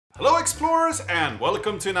Hello explorers and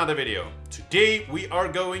welcome to another video. Today we are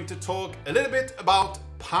going to talk a little bit about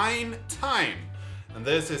PineTime. And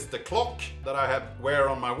this is the clock that I wear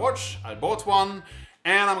on my watch. I bought one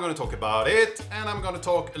and I'm going to talk about it, and I'm going to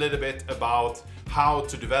talk a little bit about how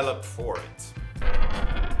to develop for it.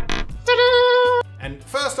 And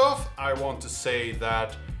first off, I want to say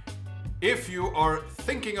that if you are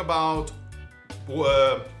thinking about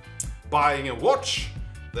buying a watch,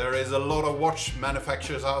 there is a lot of watch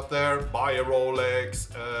manufacturers out there. Buy a Rolex,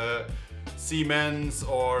 Siemens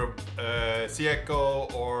or Seiko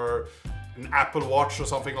or an Apple Watch or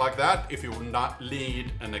something like that. If you would not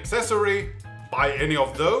need an accessory, buy any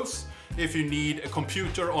of those. If you need a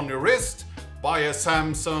computer on your wrist, buy a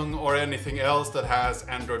Samsung or anything else that has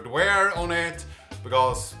Android Wear on it,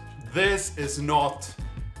 because this is not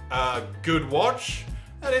a good watch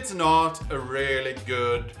and it's not a really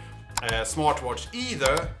good smartwatch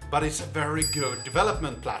either, but it's a very good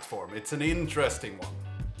development platform. It's an interesting one.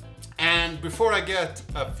 And before I get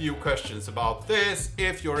a few questions about this,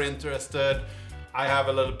 if you're interested, I have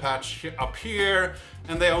a little patch up here,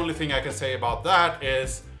 and the only thing I can say about that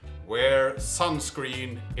is wear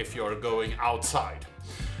sunscreen if you're going outside.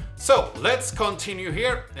 So let's continue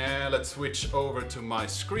here. Let's switch over to my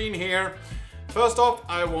screen here. First off,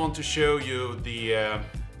 I want to show you the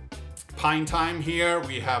PineTime here.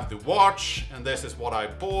 We have the watch, and this is what I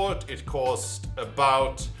bought. It cost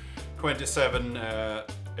about 27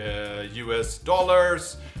 US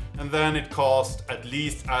dollars, and then it cost at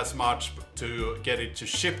least as much to get it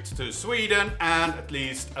shipped to Sweden, and at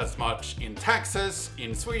least as much in taxes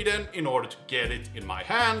in Sweden in order to get it in my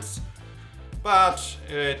hands. But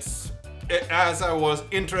as I was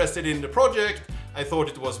interested in the project, I thought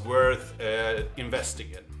it was worth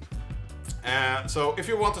investing in. So if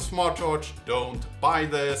you want a smartwatch, don't buy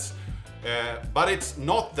this, but it's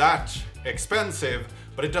not that expensive,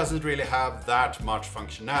 but it doesn't really have that much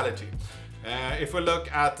functionality. If we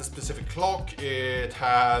look at the specific clock, it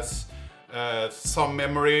has some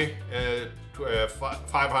memory,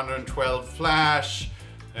 512 flash,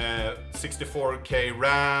 64K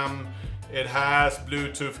RAM. It has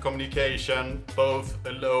Bluetooth communication, both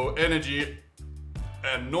low energy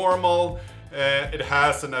and normal. It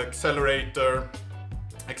has an accelerometer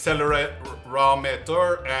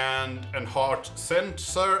and heart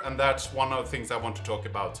sensor, and that's one of the things I want to talk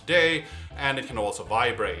about today. And it can also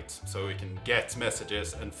vibrate, so you can get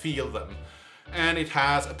messages and feel them. And it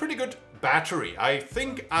has a pretty good battery. I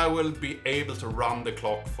think I will be able to run the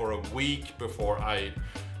clock for a week before I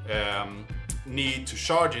need to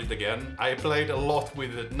charge it again. I played a lot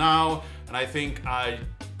with it now, and I think I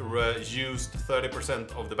used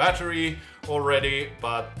 30% of the battery already,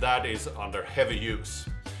 but that is under heavy use.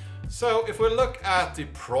 So if we look at the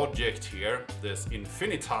project here, this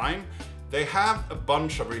PineTime, they have a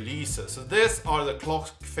bunch of releases. So these are the clock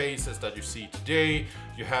faces that you see today.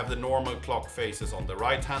 You have the normal clock faces on the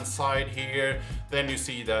right hand side here. Then you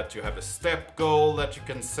see that you have a step goal that you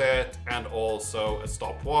can set, and also a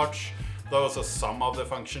stopwatch. Those are some of the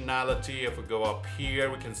functionality. If we go up here,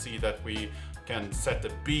 we can see that we can set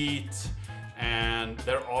a beat, and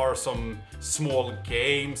there are some small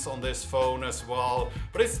games on this phone as well,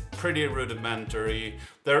 but it's pretty rudimentary.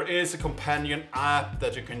 There is a companion app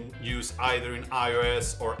that you can use either in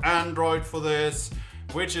iOS or Android for this,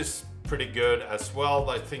 which is pretty good as well.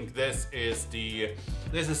 I think this is the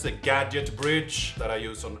gadget bridge that I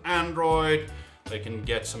use on Android. They can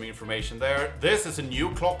get some information there. This is a new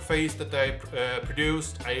clock face that they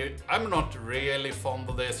produced. I'm not really fond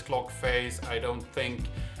of this clock face. I don't think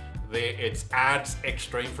it adds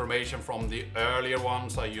extra information from the earlier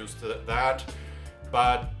ones. I used that.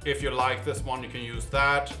 But if you like this one, you can use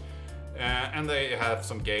that. And they have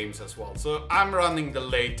some games as well. So I'm running the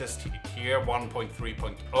latest here,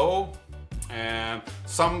 1.3.0.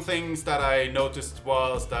 Some things that I noticed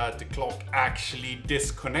was that the clock actually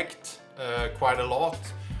disconnects quite a lot.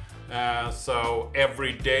 So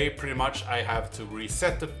every day pretty much I have to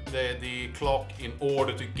reset the clock in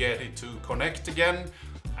order to get it to connect again.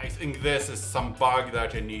 I think this is some bug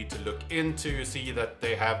that you need to look into. You see that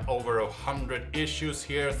they have over 100 issues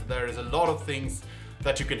here, so there is a lot of things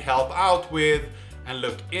that you can help out with and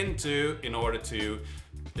look into in order to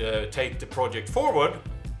take the project forward.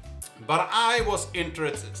 But I was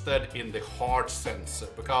interested in the heart sensor,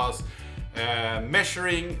 because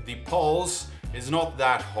measuring the pulse is not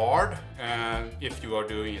that hard. If you are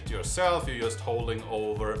doing it yourself, you're just holding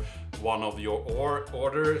over one of your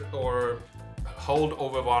hold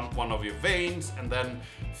over one of your veins and then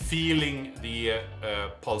feeling the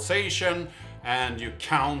pulsation, and you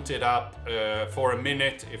count it up for a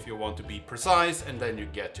minute if you want to be precise, and then you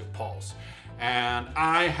get your pulse. and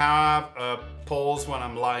I have a pulse when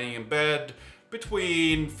I'm lying in bed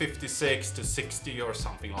between 56 to 60 or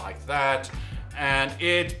something like that, and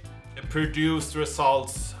it produced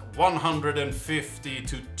results 150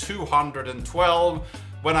 to 212.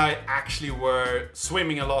 When I actually were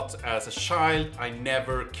swimming a lot as a child, I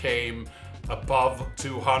never came above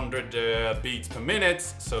 200 beats per minute,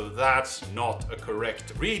 so that's not a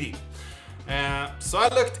correct reading. So I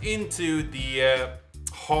looked into the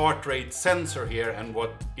heart rate sensor here, and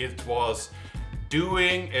what it was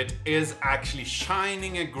doing, it is actually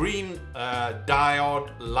shining a green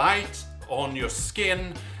diode light on your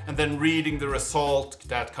skin and then reading the result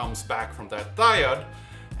that comes back from that diode.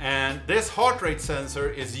 And this heart rate sensor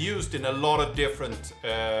is used in a lot of different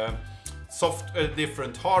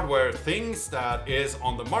different hardware things that is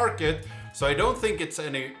on the market. So I don't think it's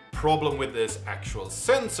any problem with this actual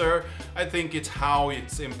sensor. I think it's how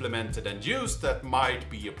it's implemented and used that might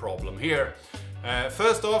be a problem here.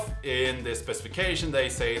 First off, in the specification they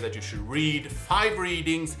say that you should read 5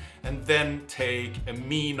 readings and then take a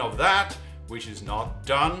mean of that, which is not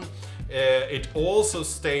done. It also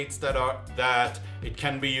states that it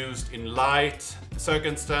can be used in light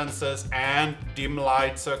circumstances and dim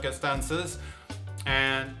light circumstances.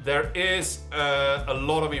 And there is a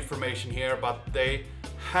lot of information here, but they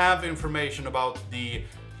have information about the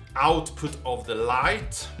output of the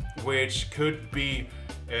light, which could be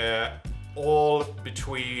all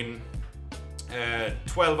between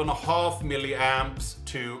 12.5 milliamps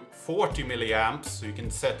to 40 milliamps. So you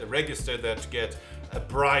can set a register there to get a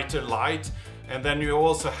brighter light. And then you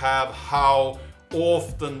also have how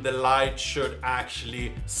often the light should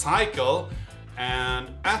actually cycle. And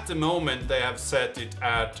at the moment they have set it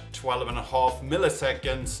at 12.5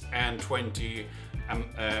 milliseconds and 20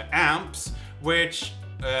 amps, which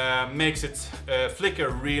makes it flicker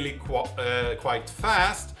really quite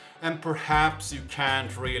fast. And perhaps you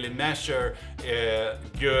can't really measure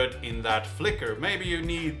good in that flicker. Maybe you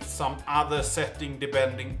need some other setting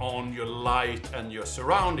depending on your light and your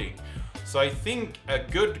surrounding. So I think a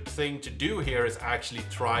good thing to do here is actually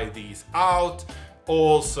try these out.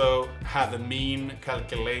 Also have a mean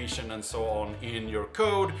calculation and so on in your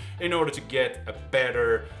code in order to get a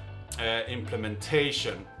better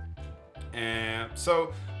implementation.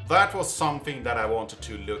 So that was something that I wanted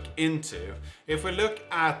to look into. If we look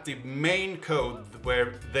at the main code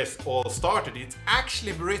where this all started, it's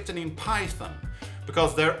actually written in Python,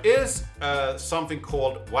 because there is something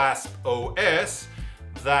called WASP OS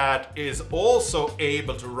that is also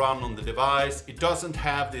able to run on the device. It doesn't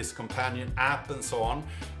have this companion app and so on,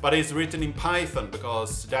 but it's written in Python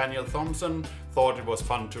because Daniel Thompson thought it was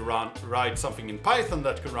fun to write something in Python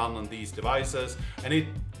that could run on these devices, and it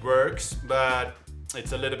works, but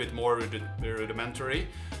it's a little bit more rudimentary.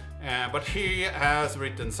 But he has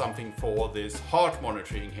written something for this heart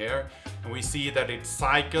monitoring here, and we see that it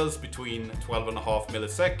cycles between 12.5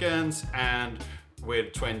 milliseconds and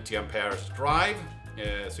with 20 amperes drive.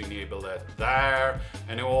 So enable that there,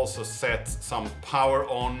 and he also sets some power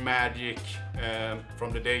on magic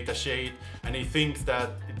from the datasheet, and he thinks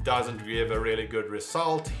that it doesn't give a really good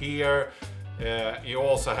result here. He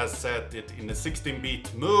also has set it in the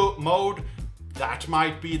 16-bit mode. That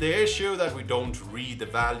might be the issue, that we don't read the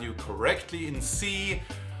value correctly in C.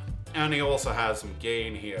 And he also has some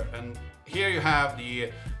gain here. And here you have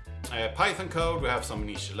the Python code. We have some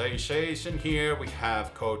initialization here. We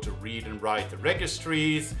have code to read and write the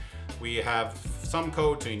registries. We have some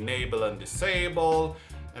code to enable and disable.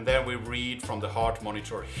 And then we read from the heart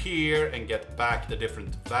monitor here and get back the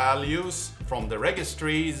different values from the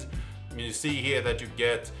registries. And you see here that you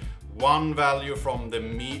get one value from the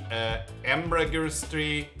M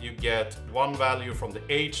registry, you get one value from the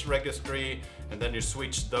H registry, and then you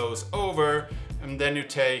switch those over, and then you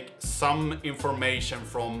take some information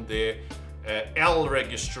from the L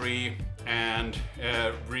registry and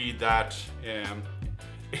read that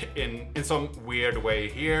in some weird way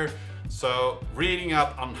here. So reading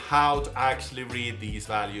up on how to actually read these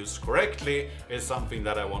values correctly is something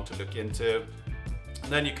that I want to look into.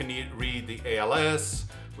 And then you can read the ALS,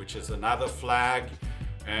 which is another flag,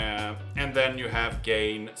 and then you have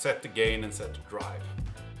gain, set the gain and set the drive.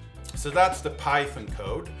 So that's the Python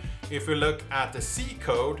code. If we look at the C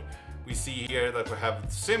code, we see here that we have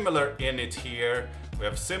similar in it here. We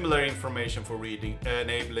have similar information for reading,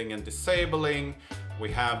 enabling and disabling. We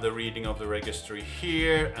have the reading of the registry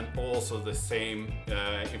here, and also the same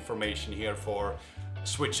information here for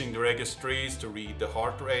switching the registries to read the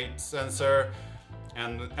heart rate sensor,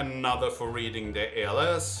 and another for reading the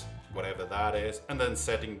ALS, whatever that is, and then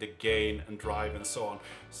setting the gain and drive and so on.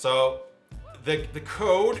 So the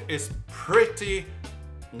code is pretty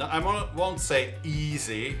no, won't say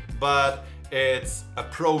easy, but it's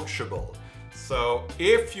approachable. So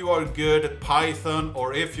if you are good at Python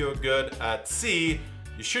or if you're good at C,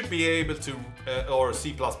 you should be able to, or C++,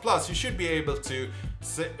 you should be able to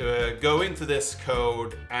go into this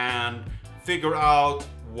code and figure out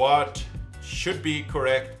what should be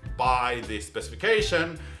correct by the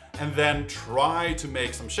specification and then try to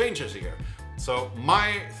make some changes here. So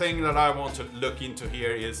my thing that I want to look into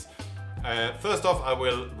here is, first off, I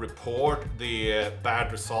will report the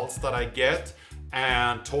bad results that I get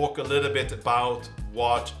and talk a little bit about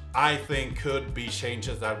what I think could be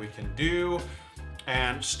changes that we can do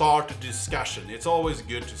and start a discussion. It's always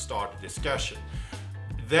good to start a discussion.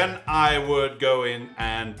 Then I would go in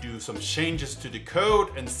and do some changes to the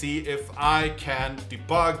code and see if I can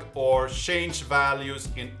debug or change values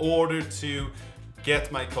in order to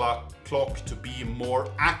get my clock to be more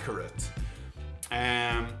accurate.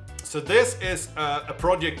 So this is a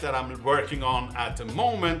project that I'm working on at the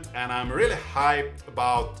moment, and I'm really hyped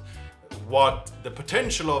about what the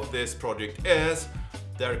potential of this project is.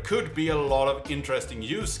 There could be a lot of interesting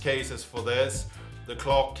use cases for this. The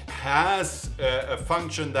clock has a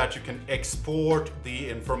function that you can export the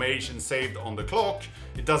information saved on the clock.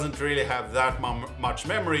 It doesn't really have that much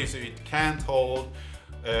memory, so it can't hold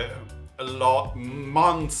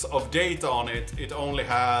months of data on it. It only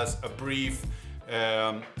has a brief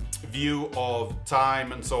view of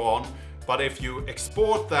time and so on. But if you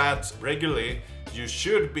export that regularly, you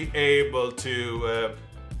should be able to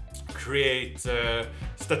create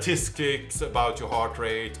statistics about your heart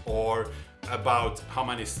rate or about how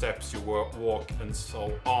many steps you walk and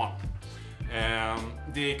so on.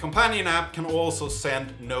 The companion app can also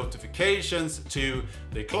send notifications to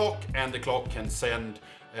the clock, and the clock can send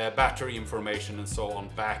battery information and so on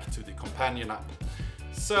back to the companion app.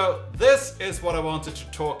 So this is what I wanted to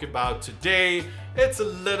talk about today. It's a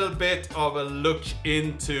little bit of a look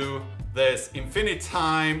into this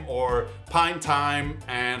PineTime or PineTime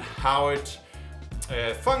and how it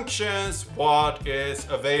functions, what is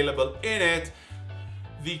available in it.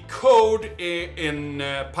 The code in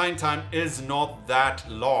PineTime is not that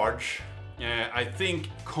large. I think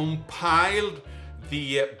compiled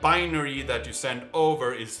the binary that you send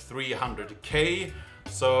over is 300K.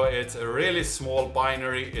 So it's a really small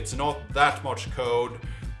binary. It's not that much code.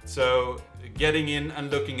 So getting in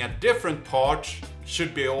and looking at different parts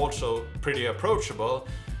should be also pretty approachable.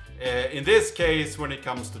 In this case, when it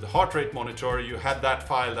comes to the heart rate monitor, you had that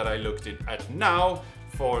file that I looked at now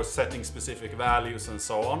for setting specific values and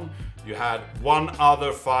so on. You had one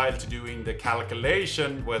other file to doing the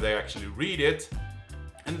calculation where they actually read it.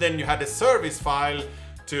 And then you had a service file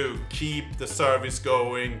to keep the service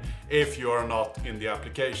going if you are not in the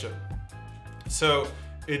application. So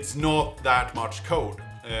it's not that much code.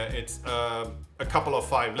 It's a couple of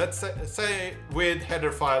files. Let's say with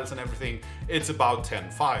header files and everything, it's about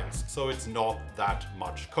 10 files. So it's not that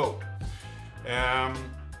much code.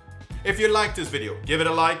 If you like this video, give it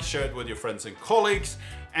a like, share it with your friends and colleagues.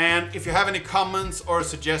 And if you have any comments or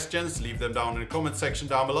suggestions, leave them down in the comment section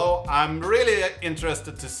down below. I'm really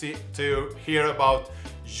interested to hear about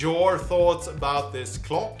your thoughts about this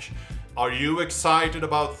clock. Are you excited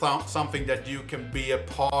about something that you can be a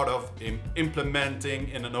part of implementing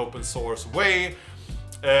in an open source way?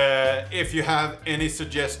 If you have any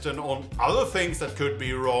suggestion on other things that could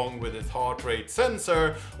be wrong with its heart rate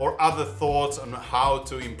sensor or other thoughts on how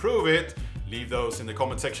to improve it, leave those in the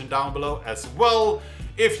comment section down below as well.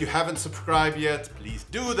 If you haven't subscribed yet, please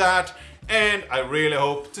do that. And I really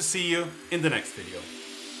hope to see you in the next video.